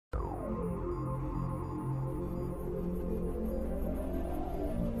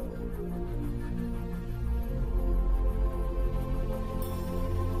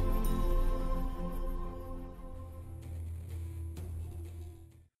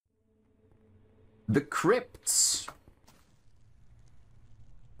The crypts.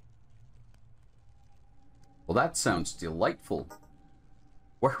 Well, that sounds delightful.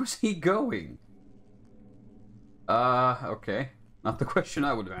 Where was he going? Okay. Not the question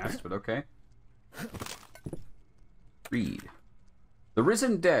I would have asked, but okay. Read. The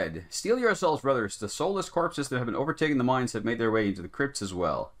risen dead. Steel yourselves, brothers. The soulless corpses that have been overtaking the mines have made their way into the crypts as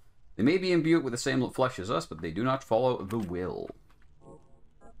well. They may be imbued with the same flesh as us, but they do not follow the will.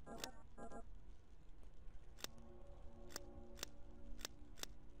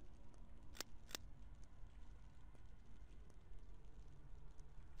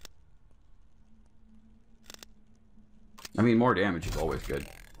 I mean, more damage is always good.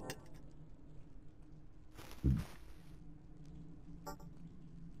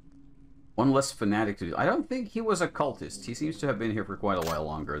 One less fanatic to do. I don't think he was a cultist. He seems to have been here for quite a while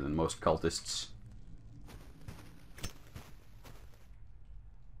longer than most cultists.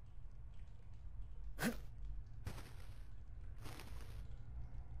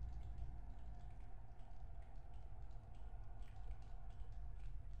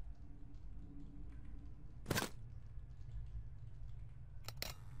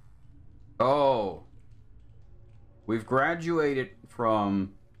 Oh. We've graduated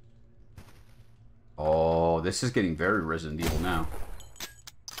from... Oh, this is getting very Resident Evil now.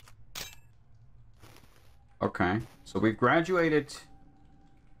 Okay, so we've graduated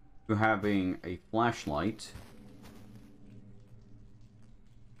to having a flashlight.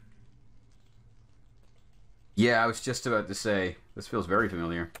 Yeah, I was just about to say, this feels very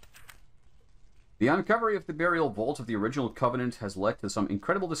familiar. The uncovery of the burial vault of the original Covenant has led to some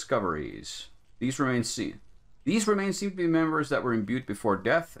incredible discoveries. These remains seem to be members that were imbued before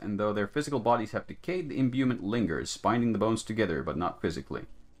death, and though their physical bodies have decayed, the imbuement lingers, binding the bones together, but not physically.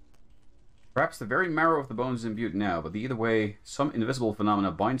 Perhaps the very marrow of the bones is imbued now, but either way, some invisible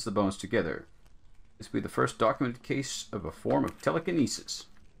phenomena binds the bones together. This will be the first documented case of a form of telekinesis.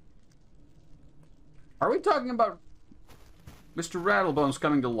 Are we talking about Mr. Rattlebones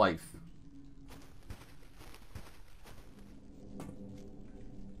coming to life?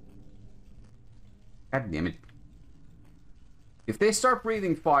 God damn it. If they start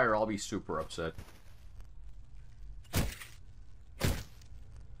breathing fire, I'll be super upset.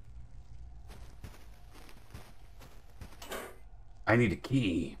 I need a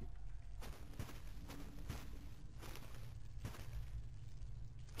key.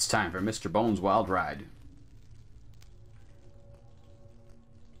 It's time for Mr. Bones' wild ride.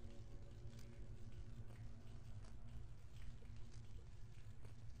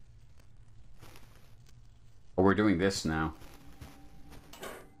 Oh, we're doing this now.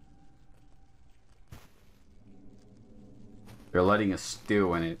 They're letting us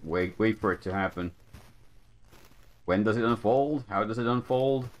stew in it. Wait for it to happen. When does it unfold? How does it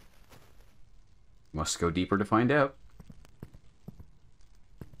unfold? Must go deeper to find out.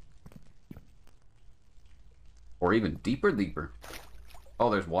 Or even deeper. Oh,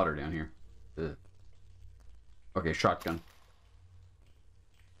 there's water down here. Ugh. Okay, shotgun.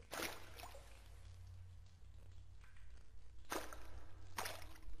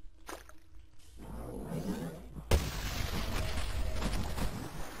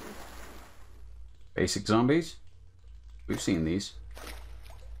 Basic zombies. We've seen these.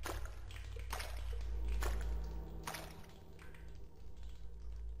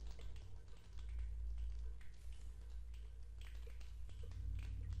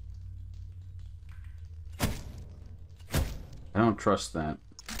 I don't trust that.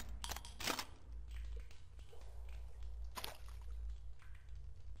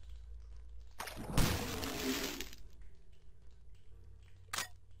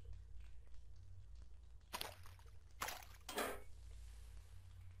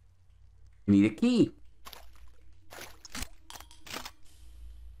 Need a key.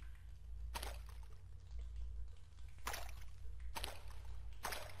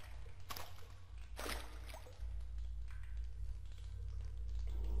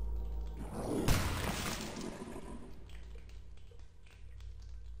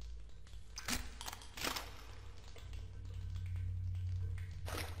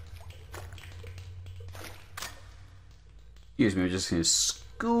 Excuse me, I'm just gonna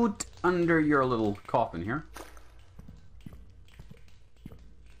scoot under your little coffin here.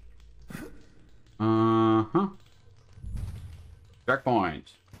 Uh-huh.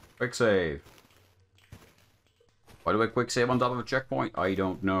 Checkpoint. Quick save. Why do I quick save on top of a checkpoint? I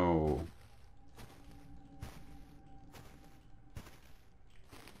don't know.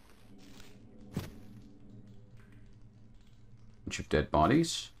 Bunch of dead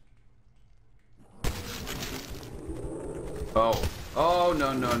bodies. Oh. Oh,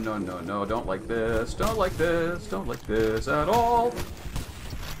 no, no, no, no, no. Don't like this. Don't like this. Don't like this at all.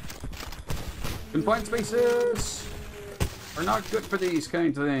 Confined spaces are not good for these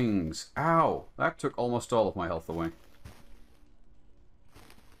kinds of things. Ow. That took almost all of my health away.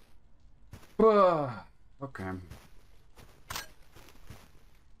 Okay.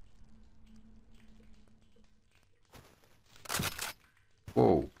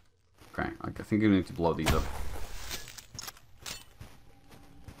 Whoa. Okay, I think I need to blow these up.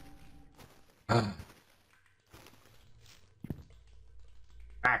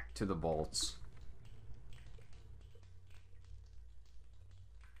 Back to the vaults.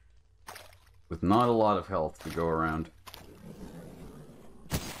 With not a lot of health to go around.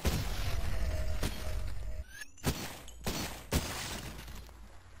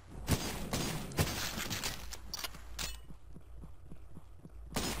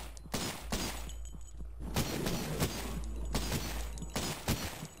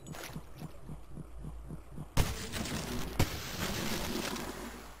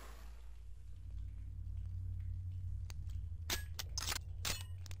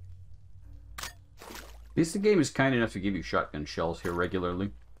 At least the game is kind enough to give you shotgun shells here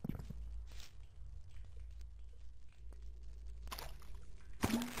regularly.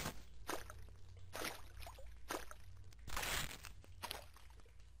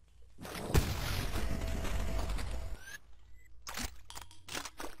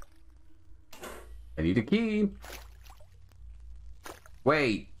 I need a key.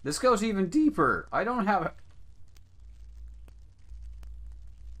 Wait, this goes even deeper. I don't have...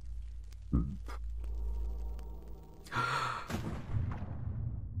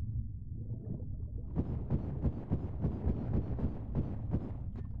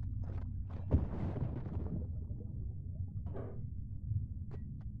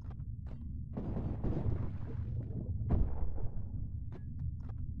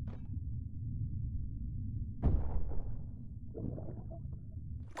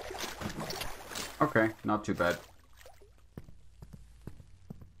 Okay, not too bad.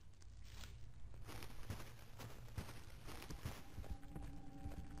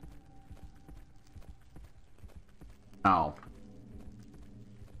 Oh.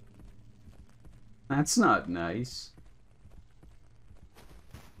 That's not nice.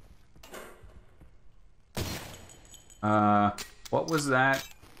 What was that?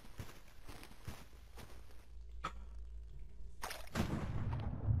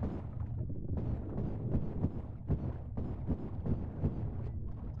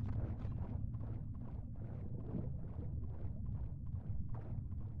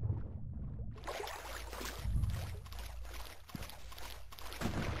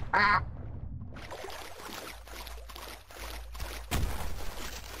 Ah!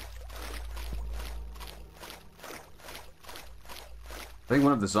 I think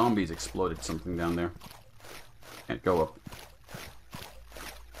one of the zombies exploded something down there. Can't go up.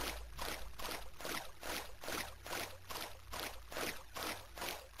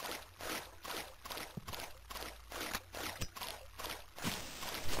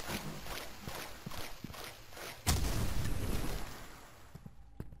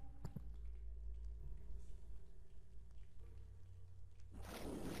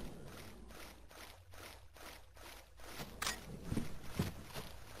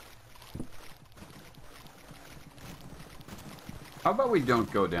 How about we don't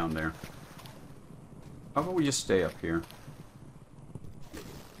go down there? How about we just stay up here?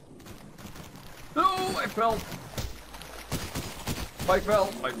 No, I fell! I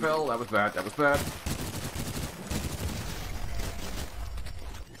fell, that was bad, that was bad.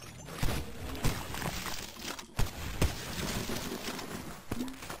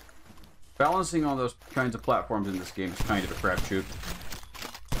 Balancing on those kinds of platforms in this game is kind of a crapshoot.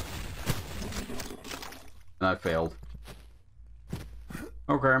 And I failed.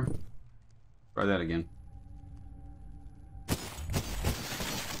 Okay. Try that again.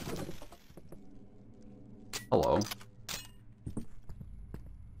 Hello.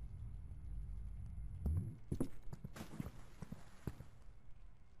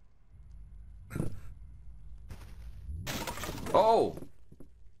 Oh!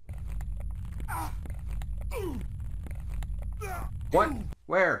 What?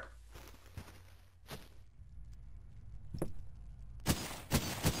 Where?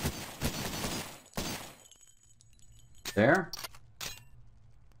 There?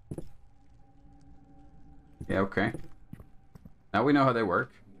 Yeah, okay. Now we know how they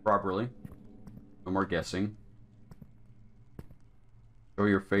work properly. No more guessing. Show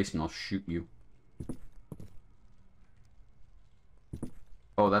your face and I'll shoot you.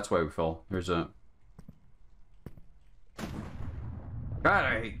 Oh, that's why we fell. There's a... God,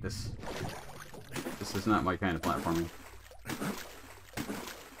 I hate this. This is not my kind of platforming.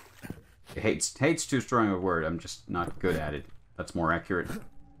 Hate's too strong a word. I'm just not good at it. That's more accurate.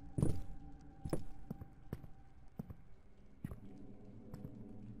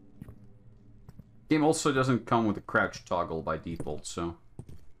 Game also doesn't come with a crouch toggle by default, so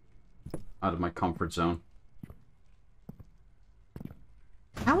out of my comfort zone.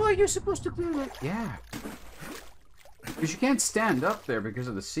 How are you supposed to clear it? Yeah. Because you can't stand up there because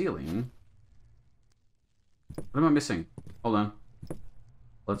of the ceiling. What am I missing? Hold on.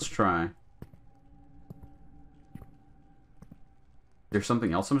 Let's try. There's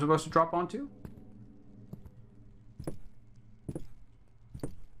something else I'm supposed to drop onto? I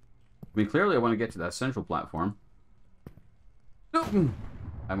mean, clearly I want to get to that central platform. No!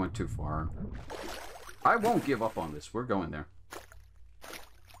 I went too far. I won't give up on this. We're going there.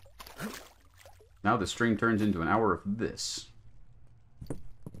 Now the stream turns into an hour of this.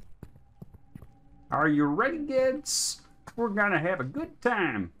 Are you ready, kids? We're gonna have a good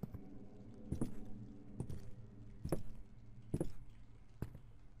time.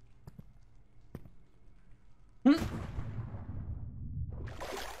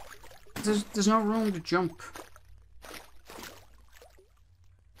 There's no room to jump.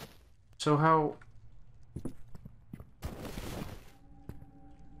 So how...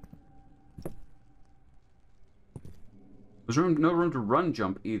 There's no room to run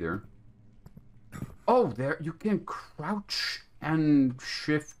jump either. Oh, there you can crouch and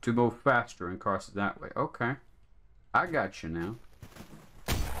shift to move faster and cross it that way. Okay. I got you now.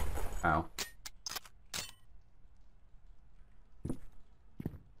 Ow.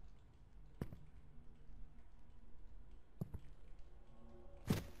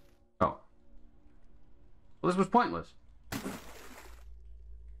 Oh. Well, this was pointless.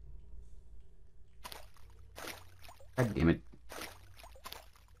 God damn it.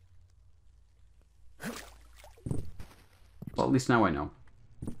 Well, at least now I know.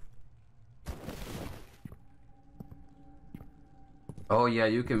 Oh yeah,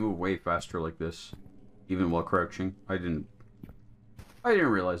 you can move way faster like this, even while crouching. I didn't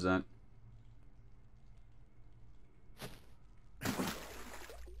realize that.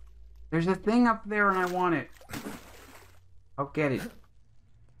 There's a thing up there and I want it. I'll get it.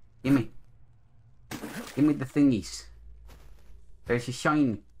 Gimme. Gimme the thingies. There's a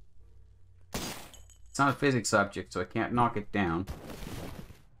shine. It's not a physics object, so I can't knock it down.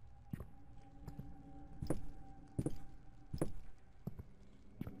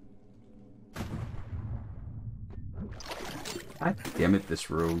 God damn it, this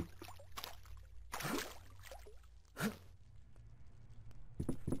room.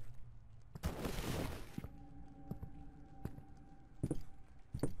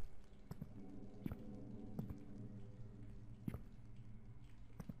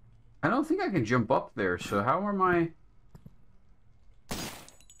 I don't think I can jump up there, so how am I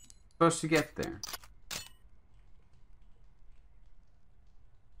supposed to get there?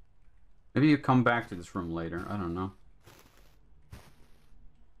 Maybe you come back to this room later. I don't know.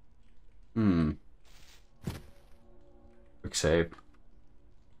 Quick save.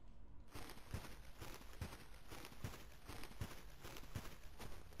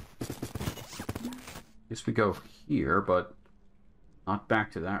 Guess we go here, but not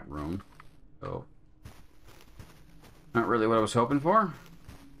back to that room. So, not really what I was hoping for.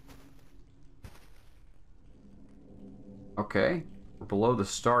 Okay, we're below the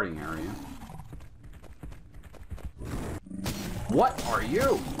starting area. What are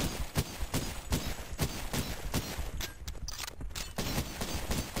you?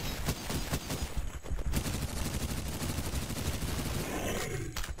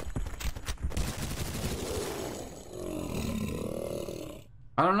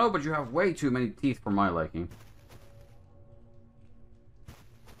 I don't know, but you have way too many teeth for my liking.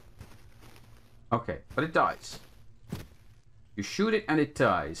 Okay, but it dies. You shoot it and it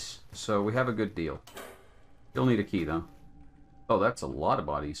dies. So we have a good deal. You'll need a key, though. Oh, that's a lot of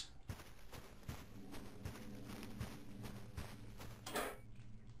bodies.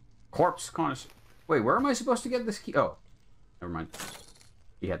 Corpse connoisseur. Wait, where am I supposed to get this key? Oh, never mind.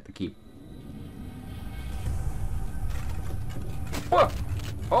 He had the key. Whoa!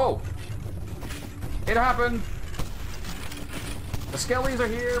 Oh! It happened! The skellies are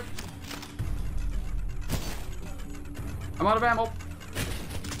here! I'm out of ammo!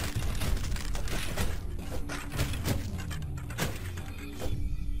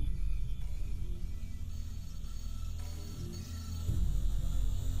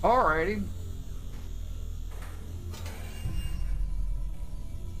 Alrighty.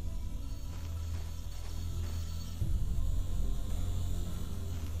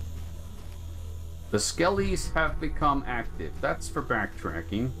 The skellies have become active. That's for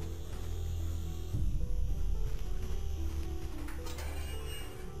backtracking.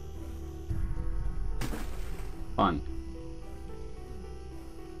 Fun.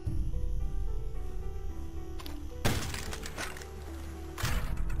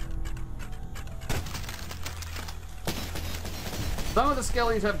 Some of the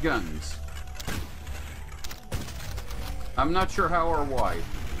skellies have guns. I'm not sure how or why.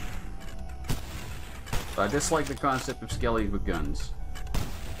 But I dislike the concept of skellies with guns.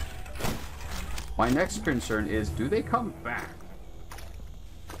 My next concern is, do they come back?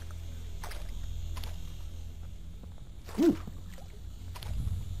 Ooh.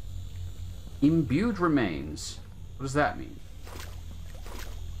 Imbued remains. What does that mean?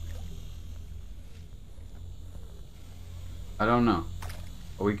 I don't know.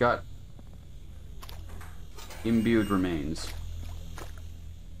 But we got imbued remains.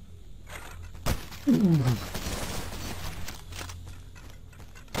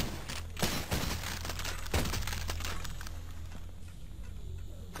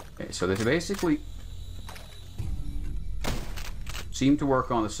 Okay, so they basically seem to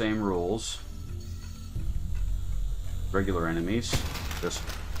work on the same rules. Regular enemies, just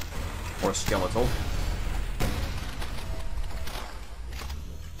more skeletal.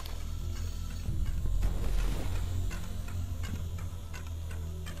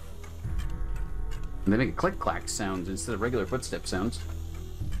 And they make click-clack sounds instead of regular footstep sounds.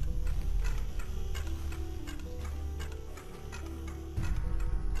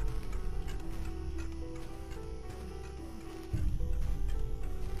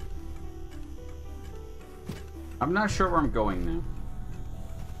 I'm not sure where I'm going now.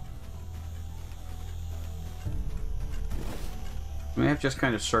 I may have just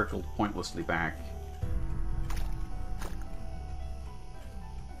kind of circled pointlessly back.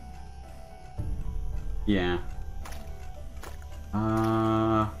 Yeah.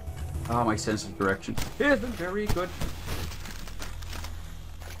 Oh, my sense of direction isn't very good.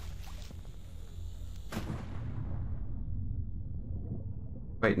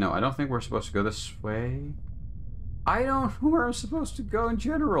 Wait, no, I don't think we're supposed to go this way. I don't know where I'm supposed to go in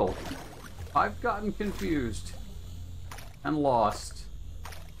general. I've gotten confused. And lost.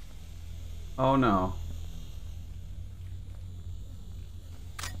 Oh no.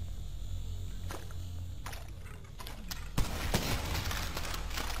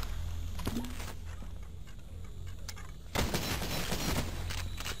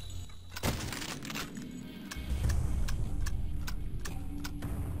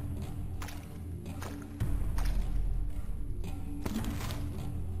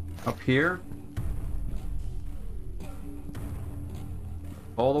 Up here?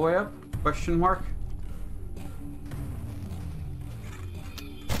 All the way up? Question mark?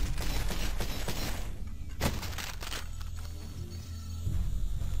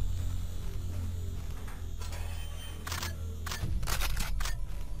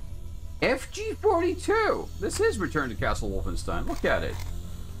 FG42! This is Return to Castle Wolfenstein. Look at it.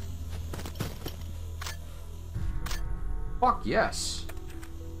 Fuck yes.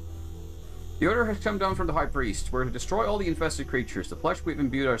 The order has come down from the High Priest. We're to destroy all the infested creatures. The flesh we've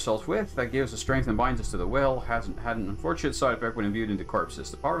imbued ourselves with, that gives us strength and binds us to the will, hasn't had an unfortunate side effect when imbued into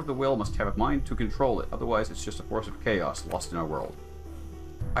corpses. The power of the will must have a mind to control it, otherwise it's just a force of chaos lost in our world.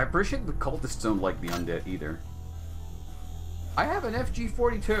 I appreciate the cultists don't like the undead either. I have an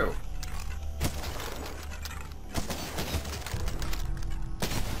FG42.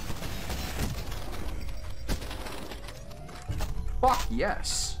 Fuck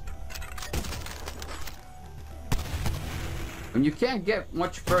yes. And you can't get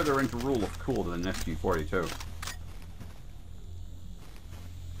much further into Rule of Cool than an FG42.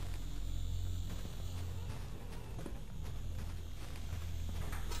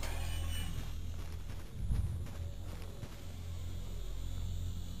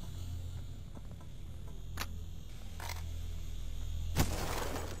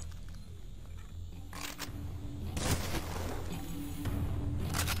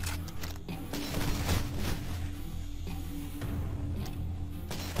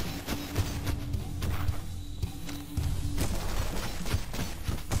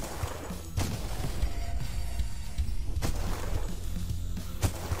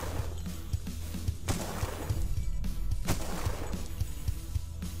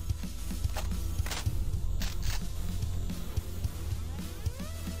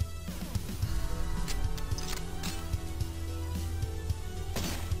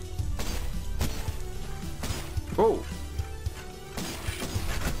 Oh.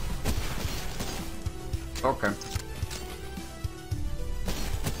 Okay.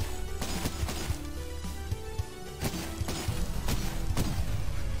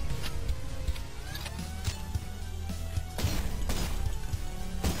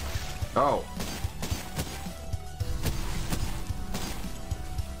 Oh.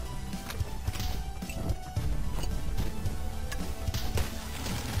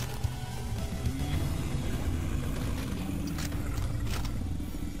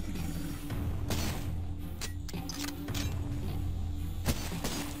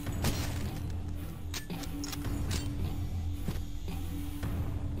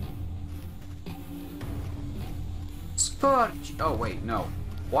 Scorch! Oh, wait, no.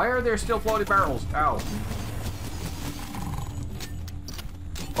 Why are there still floating barrels? Ow.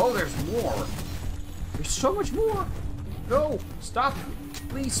 Oh, there's more. There's so much more. No, stop.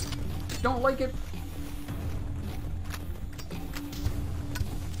 Please. Don't like it.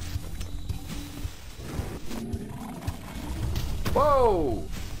 Whoa.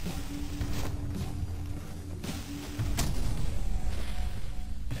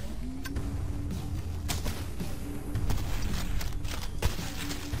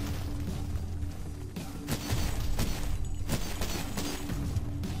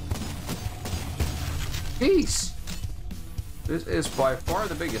 Peace! This is by far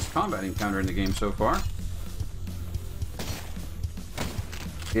the biggest combat encounter in the game so far.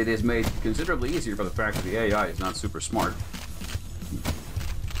 It is made considerably easier by the fact that the AI is not super smart.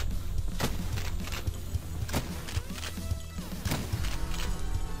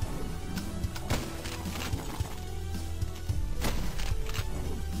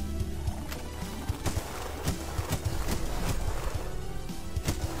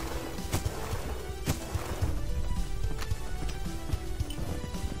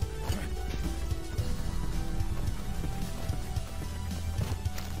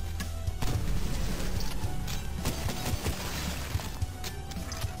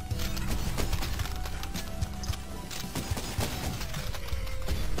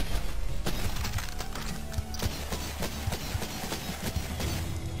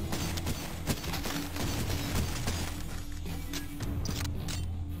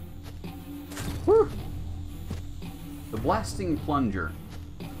 Whew. The blasting plunger.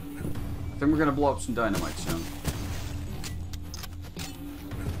 I think we're gonna blow up some dynamite soon.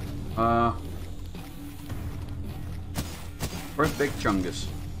 Where's Big Chungus?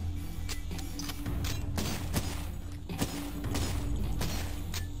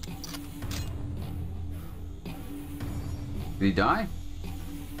 Did he die?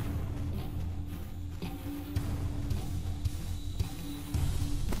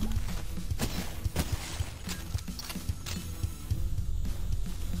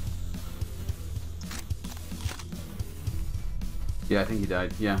 Yeah, I think he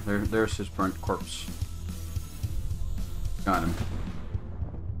died. Yeah, there's his burnt corpse. Got him.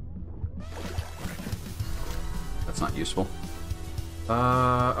 That's not useful.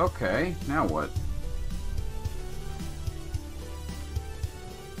 Okay. Now what?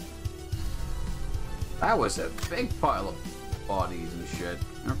 That was a big pile of bodies and shit.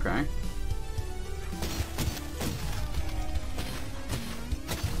 Okay.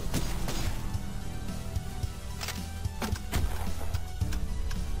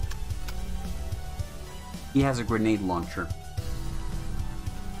 He has a grenade launcher.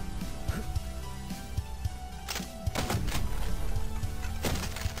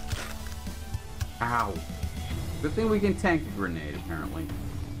 Ow. Good thing we can tank a grenade, apparently.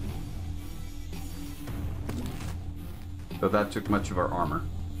 So that took much of our armor.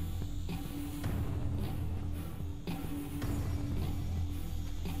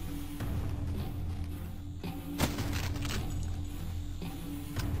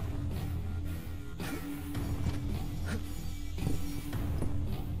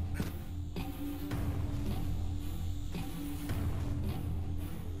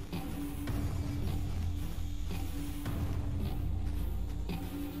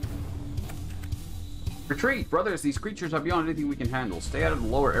 Retreat! Brothers, these creatures are beyond anything we can handle. Stay out of the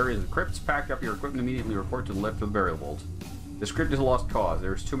lower areas of the crypts, pack up your equipment, immediately report to the left of the burial vault. This crypt is a lost cause.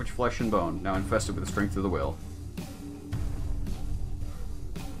 There is too much flesh and bone, now infested with the strength of the will.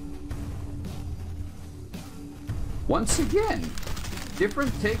 Once again,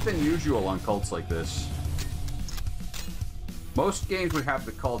 different take than usual on cults like this. Most games would have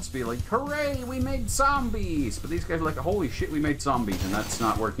the cults be like, hooray, we made zombies! But these guys are like, holy shit, we made zombies, and that's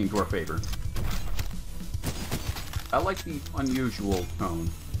not working to our favor. I like the unusual tone.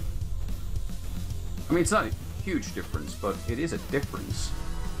 I mean, it's not a huge difference, but it is a difference.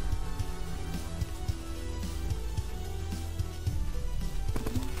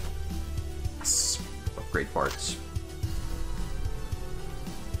 Yes. Upgrade parts.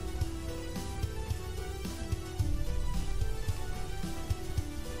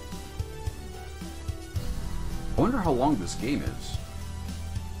 I wonder how long this game is.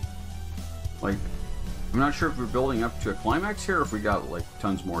 Like, I'm not sure if we're building up to a climax here or if we got, like,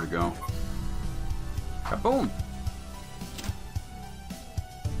 tons more to go. Kaboom!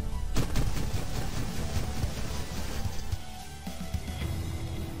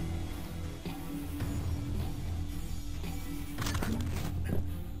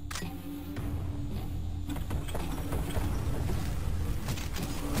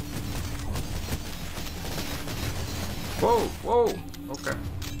 Whoa, whoa! Okay.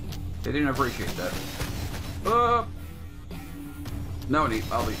 They didn't appreciate that. No need.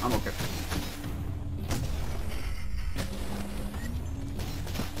 I'm okay.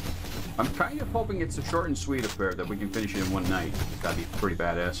 I'm kind of hoping it's a short and sweet affair that we can finish it in one night. It's gotta be pretty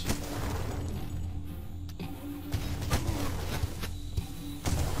badass.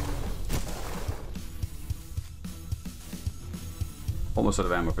 Almost out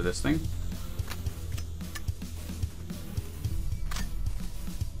of ammo for this thing.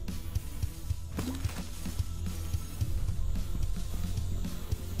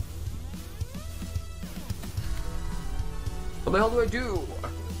 What the hell do I do?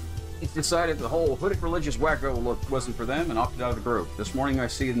 He's decided the whole hooded religious wacko look wasn't for them and opted out of the group. This morning I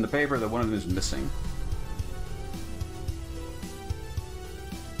see it in the paper that one of them is missing.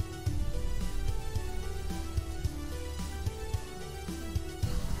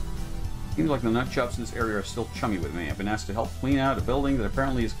 Seems like the nutjobs in this area are still chummy with me. I've been asked to help clean out a building that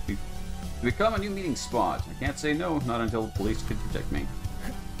apparently is to become a new meeting spot. I can't say no, not until the police can protect me.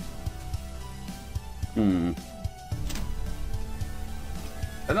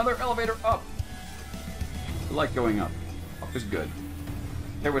 Another elevator up! I like going up. Up is good.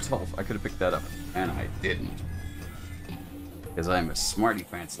 There was health. I could have picked that up. And I didn't. Because I'm a smarty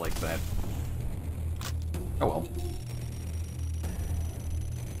pants like that. Oh well.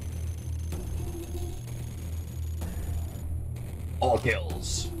 All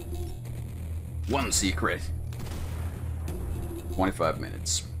kills. One secret. 25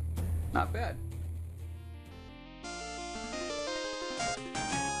 minutes. Not bad.